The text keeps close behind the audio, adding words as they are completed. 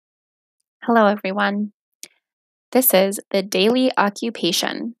Hello, everyone. This is the Daily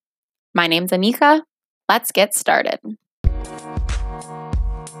Occupation. My name's Amika. Let's get started.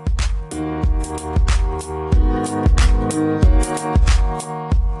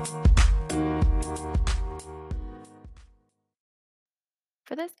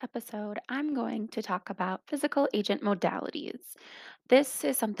 For this episode, I'm going to talk about physical agent modalities. This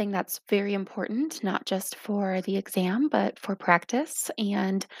is something that's very important, not just for the exam, but for practice.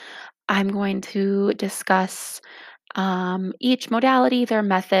 And I'm going to discuss each modality, their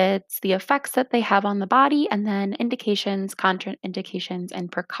methods, the effects that they have on the body, and then indications, contraindications,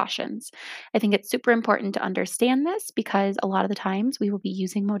 and precautions. I think it's super important to understand this because a lot of the times we will be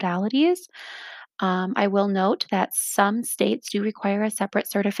using modalities. I will note that some states do require a separate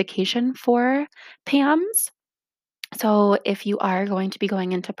certification for PAMs. So, if you are going to be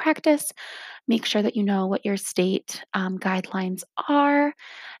going into practice, make sure that you know what your state guidelines are,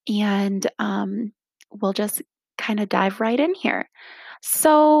 and we'll just kind of dive right in here.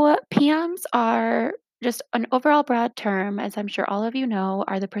 So, PAMs are just an overall broad term, as I'm sure all of you know,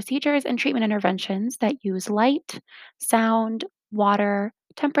 are the procedures and treatment interventions that use light, sound, water,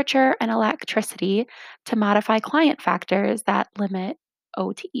 temperature, and electricity to modify client factors that limit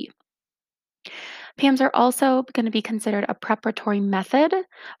OT. PAMs are also going to be considered a preparatory method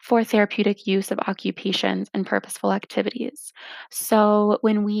for therapeutic use of occupations and purposeful activities. So,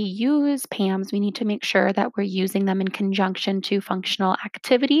 when we use PAMs, we need to make sure that we're using them in conjunction to functional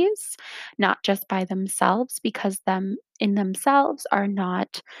activities, not just by themselves, because them in themselves are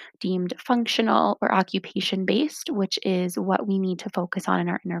not deemed functional or occupation based, which is what we need to focus on in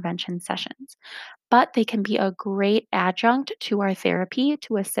our intervention sessions. But they can be a great adjunct to our therapy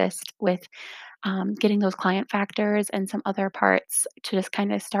to assist with getting those client factors and some other parts to just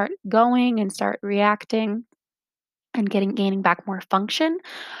kind of start going and start reacting and gaining back more function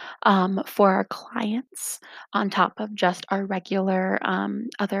for our clients on top of just our regular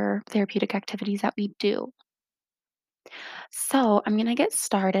other therapeutic activities that we do. So I'm going to get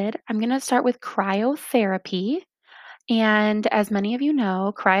started. I'm going to start with cryotherapy. And as many of you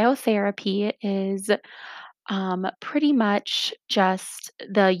know, cryotherapy is pretty much just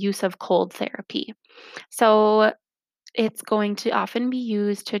the use of cold therapy. So it's going to often be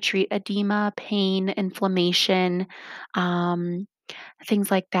used to treat edema, pain, inflammation, um, things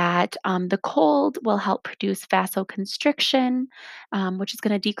like that. The cold will help produce vasoconstriction, which is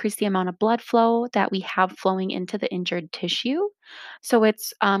going to decrease the amount of blood flow that we have flowing into the injured tissue. So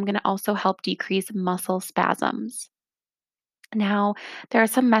it's going to also help decrease muscle spasms. Now, there are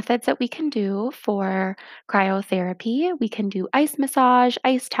some methods that we can do for cryotherapy. We can do ice massage,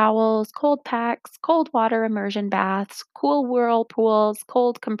 ice towels, cold packs, cold water immersion baths, cool whirlpools,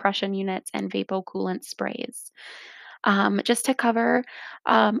 cold compression units, and vapocoolant sprays. Just to cover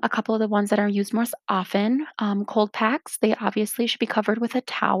a couple of the ones that are used most often, cold packs, they obviously should be covered with a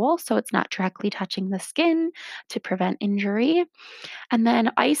towel so it's not directly touching the skin to prevent injury. And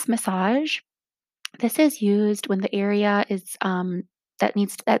then ice massage. This is used when the area is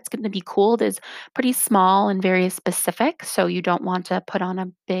that's going to be cooled is pretty small and very specific. So you don't want to put on a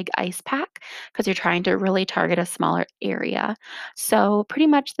big ice pack because you're trying to really target a smaller area. So pretty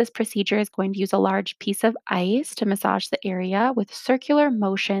much this procedure is going to use a large piece of ice to massage the area with circular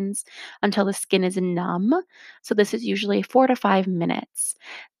motions until the skin is numb. So this is usually 4 to 5 minutes.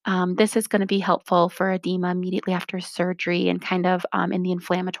 This is going to be helpful for edema immediately after surgery and kind of in the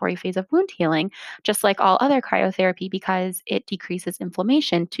inflammatory phase of wound healing, just like all other cryotherapy, because it decreases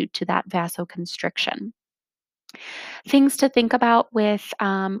inflammation to that vasoconstriction. Things to think about with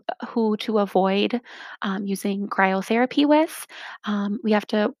who to avoid using cryotherapy with. We have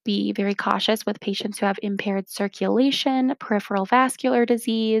to be very cautious with patients who have impaired circulation, peripheral vascular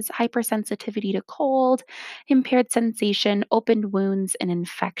disease, hypersensitivity to cold, impaired sensation, opened wounds, and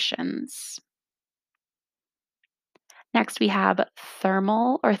infections. Next, we have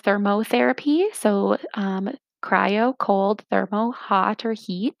thermal or thermotherapy. So, cryo, cold, thermo, hot or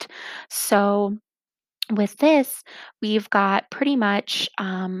heat. So, with this, we've got pretty much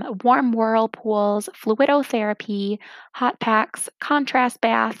warm whirlpools, fluidotherapy, hot packs, contrast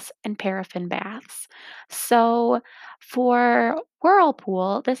baths, and paraffin baths. So, for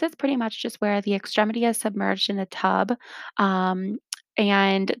whirlpool, this is pretty much just where the extremity is submerged in a tub. Um,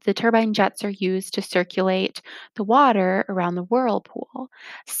 and the turbine jets are used to circulate the water around the whirlpool.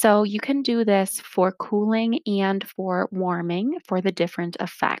 So, you can do this for cooling and for warming for the different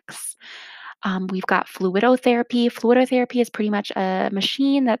effects. We've got fluidotherapy. Fluidotherapy is pretty much a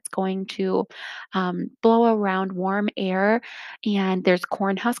machine that's going to blow around warm air, and there's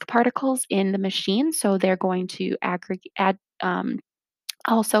corn husk particles in the machine, so they're going to aggregate, add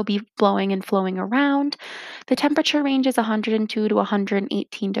also be blowing and flowing around. The temperature range is 102 to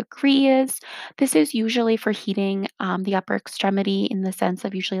 118 degrees. This is usually for heating the upper extremity in the sense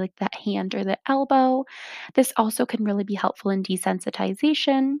of usually like that hand or the elbow. This also can really be helpful in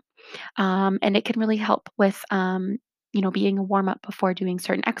desensitization. And it can really help with, being a warm up before doing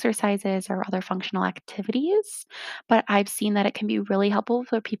certain exercises or other functional activities. But I've seen that it can be really helpful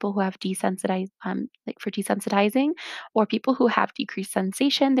for people who have desensitized, like for desensitizing, or people who have decreased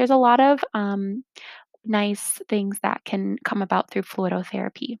sensation. There's a lot of nice things that can come about through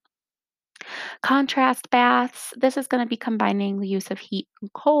fluidotherapy. Contrast baths. This is going to be combining the use of heat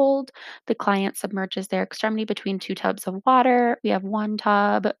and cold. The client submerges their extremity between two tubs of water. We have one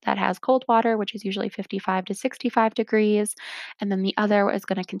tub that has cold water, which is usually 55 to 65 degrees. And then the other is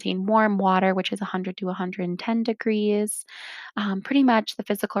going to contain warm water, which is 100 to 110 degrees. Pretty much the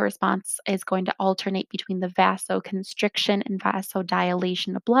physical response is going to alternate between the vasoconstriction and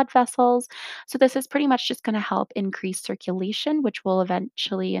vasodilation of blood vessels. So, this is pretty much just going to help increase circulation, which will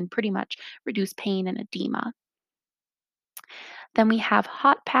eventually and pretty much reduce pain and edema. Then we have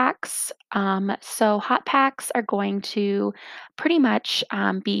hot packs. So, hot packs are going to pretty much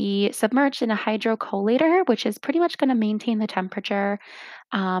be submerged in a hydrocollator, which is pretty much going to maintain the temperature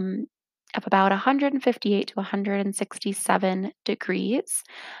um, of about 158 to 167 degrees.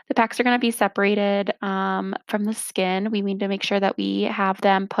 The packs are going to be separated from the skin. We need to make sure that we have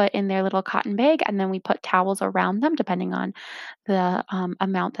them put in their little cotton bag and then we put towels around them depending on the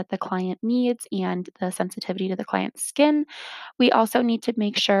amount that the client needs and the sensitivity to the client's skin. We also need to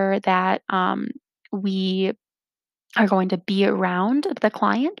make sure that we are going to be around the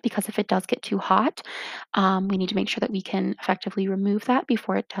client because if it does get too hot, we need to make sure that we can effectively remove that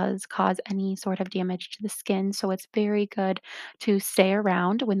before it does cause any sort of damage to the skin. So it's very good to stay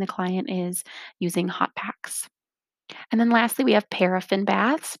around when the client is using hot packs. And then lastly, we have paraffin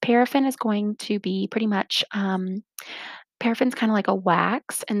baths. Paraffin is going to be pretty much paraffin's kinda like a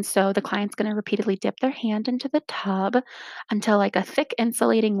wax, and so the client's gonna repeatedly dip their hand into the tub until, like, a thick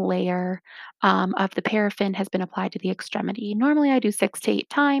insulating layer, of the paraffin has been applied to the extremity. Normally, I do 6 to 8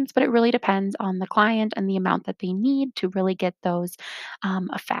 times, but it really depends on the client and the amount that they need to really get those,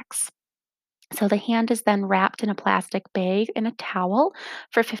 effects. So the hand is then wrapped in a plastic bag in a towel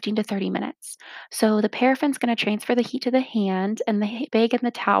for 15 to 30 minutes. So the paraffin's going to transfer the heat to the hand, and the bag and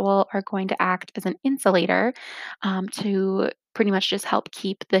the towel are going to act as an insulator to pretty much just help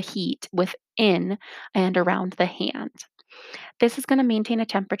keep the heat within and around the hand. This is going to maintain a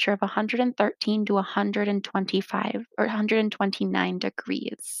temperature of 113 to 125 or 129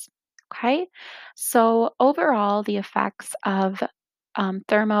 degrees. Okay, so overall, the effects of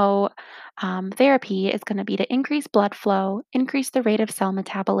thermo therapy is going to be to increase blood flow, increase the rate of cell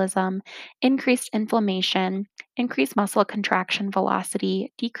metabolism, increased inflammation, increase muscle contraction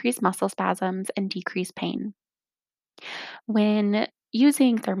velocity, decrease muscle spasms, and decrease pain. When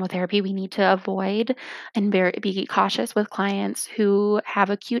using thermotherapy, we need to avoid and be cautious with clients who have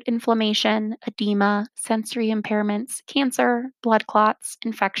acute inflammation, edema, sensory impairments, cancer, blood clots,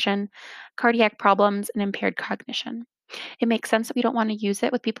 infection, cardiac problems, and impaired cognition. It makes sense that we don't want to use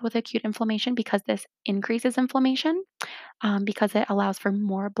it with people with acute inflammation because this increases inflammation, because it allows for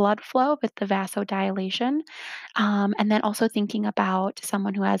more blood flow with the vasodilation. And then also thinking about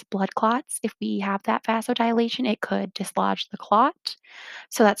someone who has blood clots, if we have that vasodilation, it could dislodge the clot.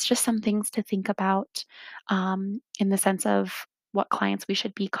 So that's just some things to think about in the sense of what clients we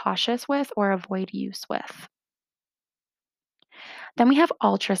should be cautious with or avoid use with. Then we have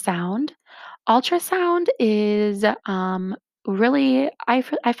ultrasound. Ultrasound is really, I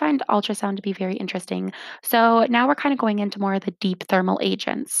find ultrasound to be very interesting. So now we're kind of going into more of the deep thermal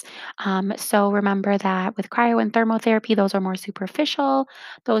agents. So remember that with cryo and thermotherapy, those are more superficial.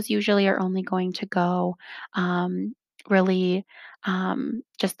 Those usually are only going to go really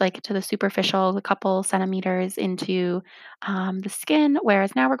just like to the superficial, a couple centimeters into the skin,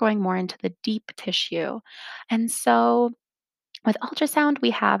 whereas now we're going more into the deep tissue. And so with ultrasound, we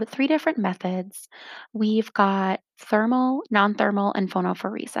have three different methods. We've got thermal, non thermal, and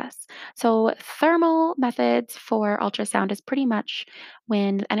phonophoresis. So, thermal methods for ultrasound is pretty much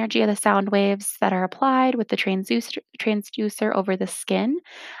when the energy of the sound waves that are applied with the transducer over the skin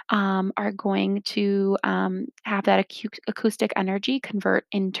are going to have that acoustic energy convert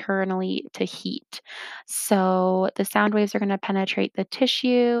internally to heat. So, the sound waves are going to penetrate the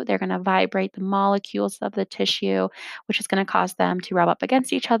tissue, they're going to vibrate the molecules of the tissue, which is going to cause them to rub up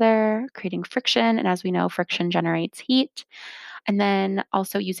against each other, creating friction. And as we know, friction generates heat. And then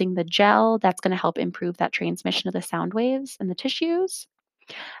also using the gel, that's going to help improve that transmission of the sound waves in the tissues.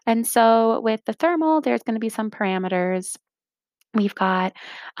 And so with the thermal, there's going to be some parameters. We've got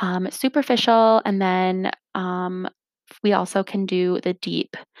superficial, and then we also can do the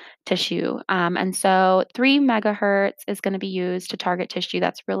deep tissue. And so 3 megahertz is going to be used to target tissue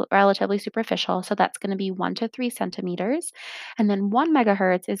that's relatively superficial. So that's going to be 1 to 3 centimeters. And then 1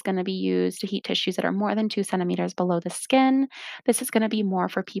 megahertz is going to be used to heat tissues that are more than 2 centimeters below the skin. This is going to be more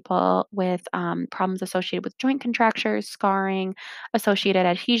for people with problems associated with joint contractures, scarring, associated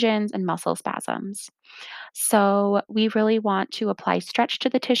adhesions, and muscle spasms. So, we really want to apply stretch to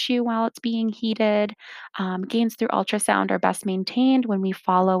the tissue while it's being heated. Gains through ultrasound are best maintained when we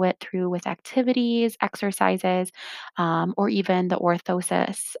follow it through with activities, exercises, or even the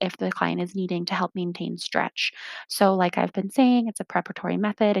orthosis if the client is needing to help maintain stretch. So, like I've been saying, it's a preparatory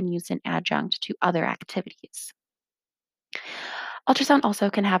method and used in adjunct to other activities. Ultrasound also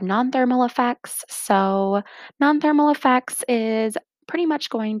can have non-thermal effects. So, non-thermal effects is pretty much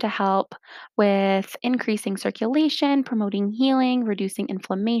going to help with increasing circulation, promoting healing, reducing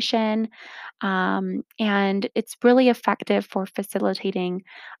inflammation, and it's really effective for facilitating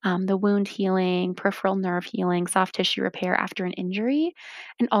the wound healing, peripheral nerve healing, soft tissue repair after an injury,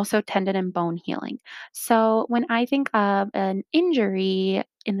 and also tendon and bone healing. So, when I think of an injury,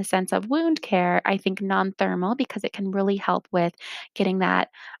 in the sense of wound care, I think non thermal because it can really help with getting that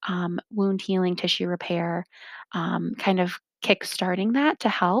wound healing, tissue repair, kind of kick starting that to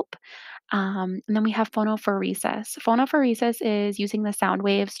help. And then we have phonophoresis. Phonophoresis is using the sound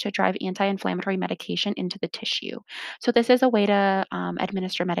waves to drive anti inflammatory medication into the tissue. So, this is a way to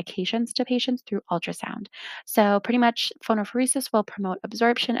administer medications to patients through ultrasound. So, pretty much, phonophoresis will promote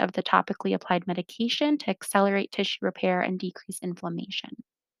absorption of the topically applied medication to accelerate tissue repair and decrease inflammation.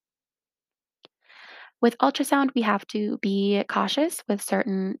 With ultrasound, we have to be cautious with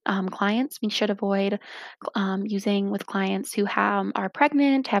certain clients. We should avoid using with clients who are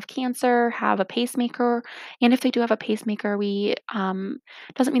pregnant, have cancer, have a pacemaker, and if they do have a pacemaker, we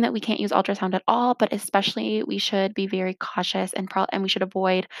doesn't mean that we can't use ultrasound at all, but especially we should be very cautious and we should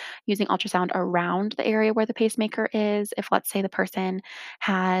avoid using ultrasound around the area where the pacemaker is. If let's say the person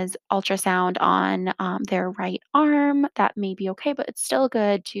has ultrasound on their right arm, that may be okay, but it's still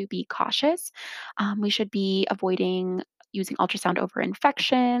good to be cautious. We should be avoiding using ultrasound over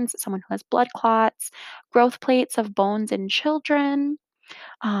infections, someone who has blood clots, growth plates of bones in children.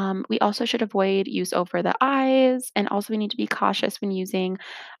 We also should avoid use over the eyes, and also we need to be cautious when using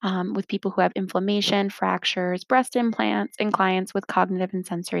with people who have inflammation, fractures, breast implants, and clients with cognitive and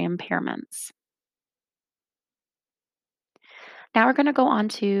sensory impairments. Now we're going to go on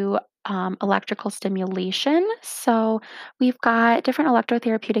to electrical stimulation. So we've got different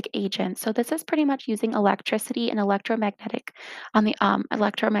electrotherapeutic agents. So this is pretty much using electricity and electromagnetic on the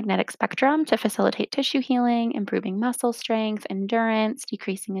electromagnetic spectrum to facilitate tissue healing, improving muscle strength, endurance,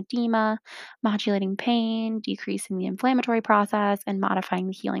 decreasing edema, modulating pain, decreasing the inflammatory process, and modifying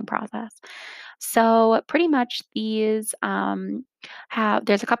the healing process. So pretty much these have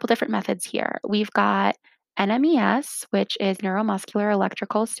there's a couple different methods here. We've got NMES, which is neuromuscular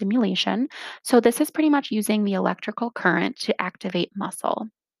electrical stimulation. So, this is pretty much using the electrical current to activate muscle.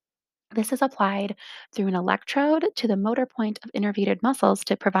 This is applied through an electrode to the motor point of innervated muscles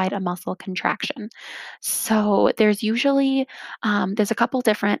to provide a muscle contraction. So there's a couple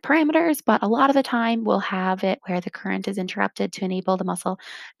different parameters, but a lot of the time we'll have it where the current is interrupted to enable the muscle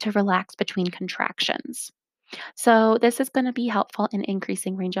to relax between contractions. So, this is going to be helpful in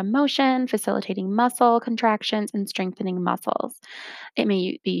increasing range of motion, facilitating muscle contractions, and strengthening muscles. It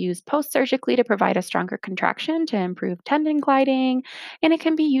may be used post surgically to provide a stronger contraction to improve tendon gliding, and it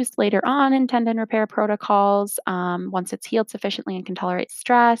can be used later on in tendon repair protocols once it's healed sufficiently and can tolerate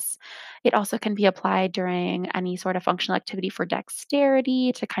stress. It also can be applied during any sort of functional activity for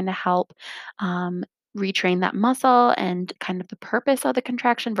dexterity to kind of help. Retrain that muscle and kind of the purpose of the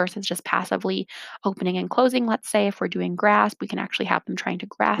contraction versus just passively opening and closing. Let's say if we're doing grasp, we can actually have them trying to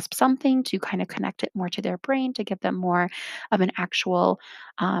grasp something to kind of connect it more to their brain to give them more of an actual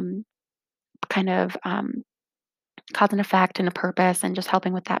um, kind of cause and effect and a purpose and just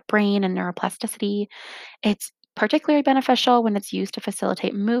helping with that brain and neuroplasticity. It's particularly beneficial when it's used to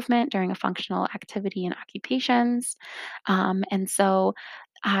facilitate movement during a functional activity and occupations. And so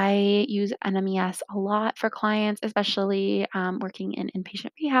I use NMES a lot for clients, especially working in inpatient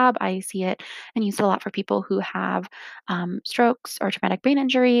rehab. I see it and use it a lot for people who have strokes or traumatic brain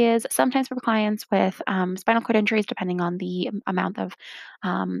injuries, sometimes for clients with spinal cord injuries, depending on the amount of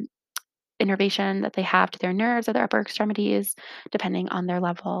um, innervation that they have to their nerves or their upper extremities, depending on their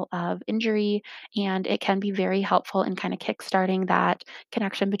level of injury. And it can be very helpful in kind of kickstarting that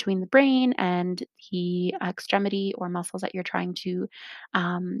connection between the brain and the extremity or muscles that you're trying to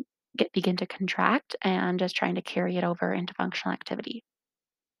um, begin to contract and just trying to carry it over into functional activity.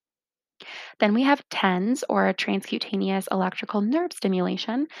 Then we have TENS, or transcutaneous electrical nerve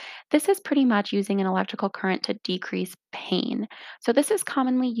stimulation. This is pretty much using an electrical current to decrease pain. So, this is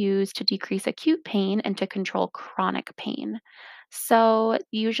commonly used to decrease acute pain and to control chronic pain. So,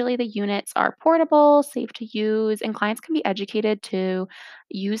 usually the units are portable, safe to use, and clients can be educated to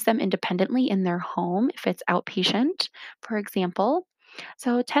use them independently in their home if it's outpatient, for example.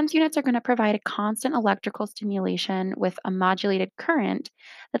 So, TENS units are going to provide a constant electrical stimulation with a modulated current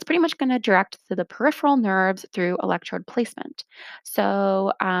that's pretty much going to direct to the peripheral nerves through electrode placement.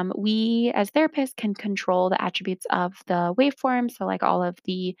 So, we as therapists can control the attributes of the waveform. So, like all of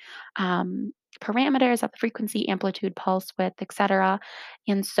the parameters of the frequency, amplitude, pulse width, etc.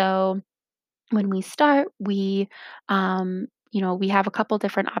 And so, when we start, we have a couple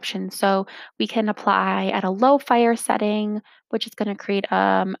different options. So we can apply at a low fire setting, which is going to create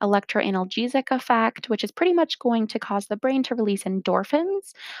electroanalgesic effect, which is pretty much going to cause the brain to release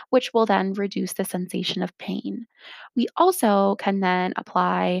endorphins, which will then reduce the sensation of pain. We also can then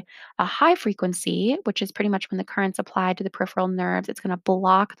apply a high frequency, which is pretty much when the current's applied to the peripheral nerves. It's going to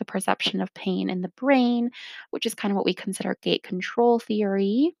block the perception of pain in the brain, which is kind of what we consider gate control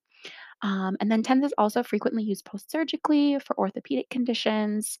theory. And then TENS is also frequently used post-surgically for orthopedic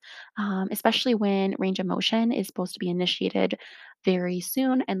conditions, especially when range of motion is supposed to be initiated very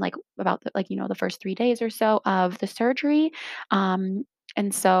soon and like about the first 3 days or so of the surgery. Um,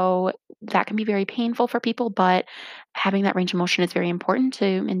 and so that can be very painful for people, but having that range of motion is very important to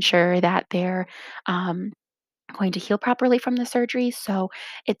ensure that they're um, going to heal properly from the surgery. So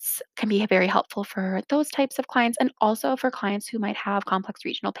it's can be very helpful for those types of clients and also for clients who might have complex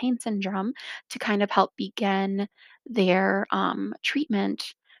regional pain syndrome to kind of help begin their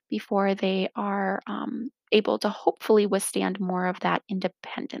treatment before they are able to hopefully withstand more of that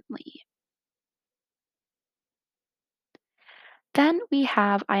independently. Then we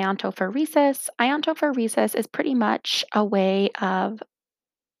have iontophoresis. Iontophoresis is pretty much a way of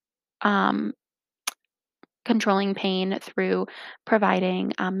um, controlling pain through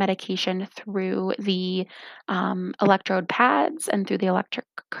providing medication through the electrode pads and through the electric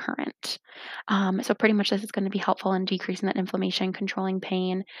current. So, pretty much, this is going to be helpful in decreasing that inflammation, controlling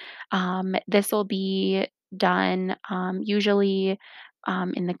pain. This will be done usually.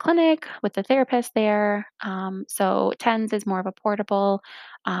 In the clinic with the therapist there. So TENS is more of a portable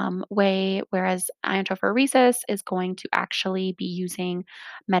way, whereas iontophoresis is going to actually be using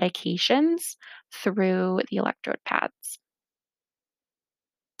medications through the electrode pads.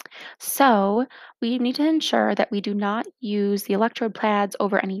 So, we need to ensure that we do not use the electrode pads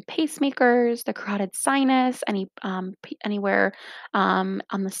over any pacemakers, the carotid sinus, anywhere on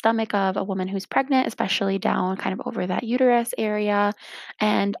the stomach of a woman who's pregnant, especially down kind of over that uterus area,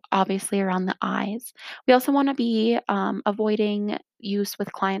 and obviously around the eyes. We also want to be avoiding use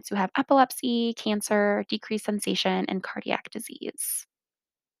with clients who have epilepsy, cancer, decreased sensation, and cardiac disease.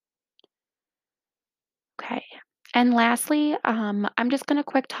 Okay. And lastly, I'm just going to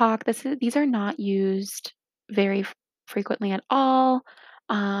quick talk. These are not used very frequently at all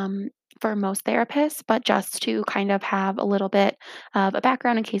um, for most therapists, but just to kind of have a little bit of a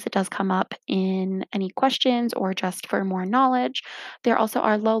background in case it does come up in any questions or just for more knowledge. There also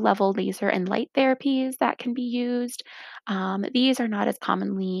are low level laser and light therapies that can be used. These are not as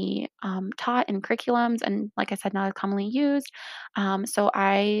commonly taught in curriculums and, like I said, not as commonly used. So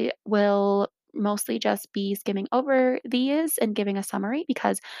I will mostly just be skimming over these and giving a summary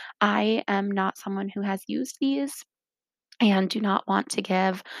because I am not someone who has used these and do not want to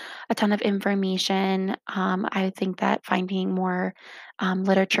give a ton of information. I think that finding more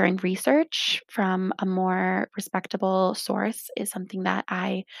literature and research from a more respectable source is something that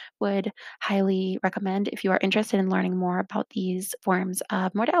I would highly recommend if you are interested in learning more about these forms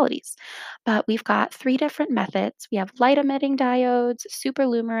of modalities. But we've got three different methods. We have light emitting diodes,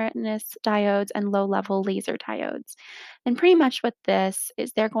 superluminous diodes, and low level laser diodes. And pretty much what this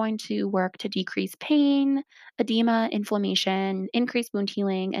is, they're going to work to decrease pain, edema, inflammation, increased wound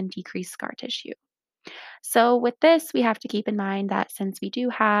healing, and decreased scar tissue. So, with this, we have to keep in mind that since we do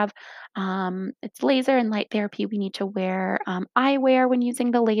have it's laser and light therapy, we need to wear eyewear when using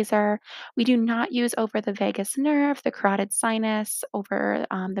the laser. We do not use over the vagus nerve, the carotid sinus, over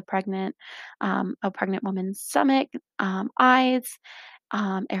a pregnant woman's stomach, eyes,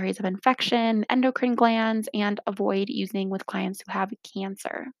 areas of infection, endocrine glands, and avoid using with clients who have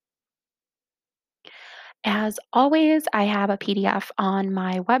cancer. As always, I have a PDF on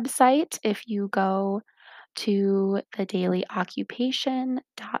my website. If you go to the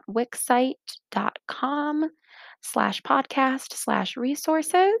dailyoccupation.wixsite.com,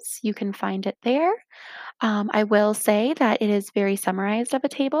 NBCOT.com/podcast/resources. You can find it there. I will say that it is very summarized of a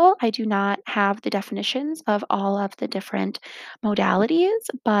table. I do not have the definitions of all of the different modalities,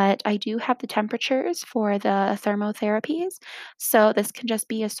 but I do have the temperatures for the thermotherapies. So this can just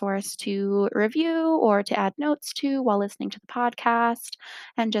be a source to review or to add notes to while listening to the podcast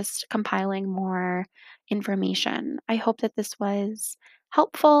and just compiling more information. I hope that this was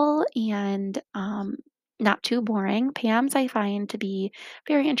helpful and not too boring. PAMs I find to be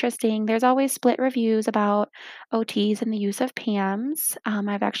very interesting. There's always split reviews about OTs and the use of PAMs.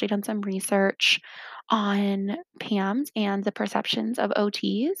 I've actually done some research on PAMs and the perceptions of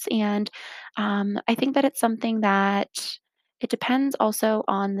OTs, and I think that it's something that it depends also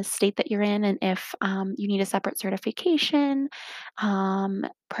on the state that you're in and if you need a separate certification.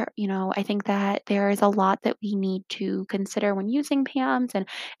 I think that there is a lot that we need to consider when using PAMs and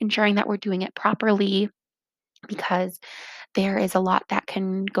ensuring that we're doing it properly because there is a lot that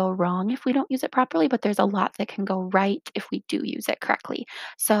can go wrong if we don't use it properly, but there's a lot that can go right if we do use it correctly.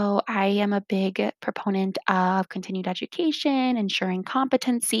 So I am a big proponent of continued education, ensuring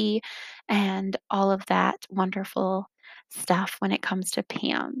competency, and all of that wonderful stuff when it comes to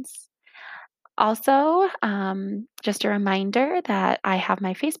PAMs. Also, just a reminder that I have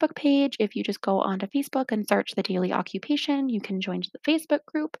my Facebook page. If you just go onto Facebook and search the daily occupation, you can join the Facebook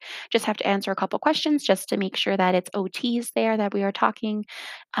group. Just have to answer a couple questions just to make sure that it's OTs there that we are talking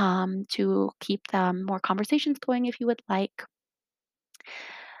to keep more conversations going if you would like.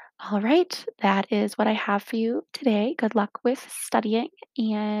 All right, that is what I have for you today. Good luck with studying,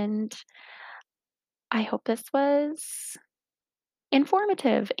 and I hope this was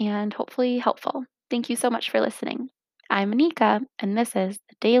informative and hopefully helpful. Thank you so much for listening. I'm Anika, and this is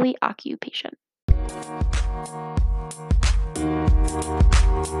the Daily Occupation.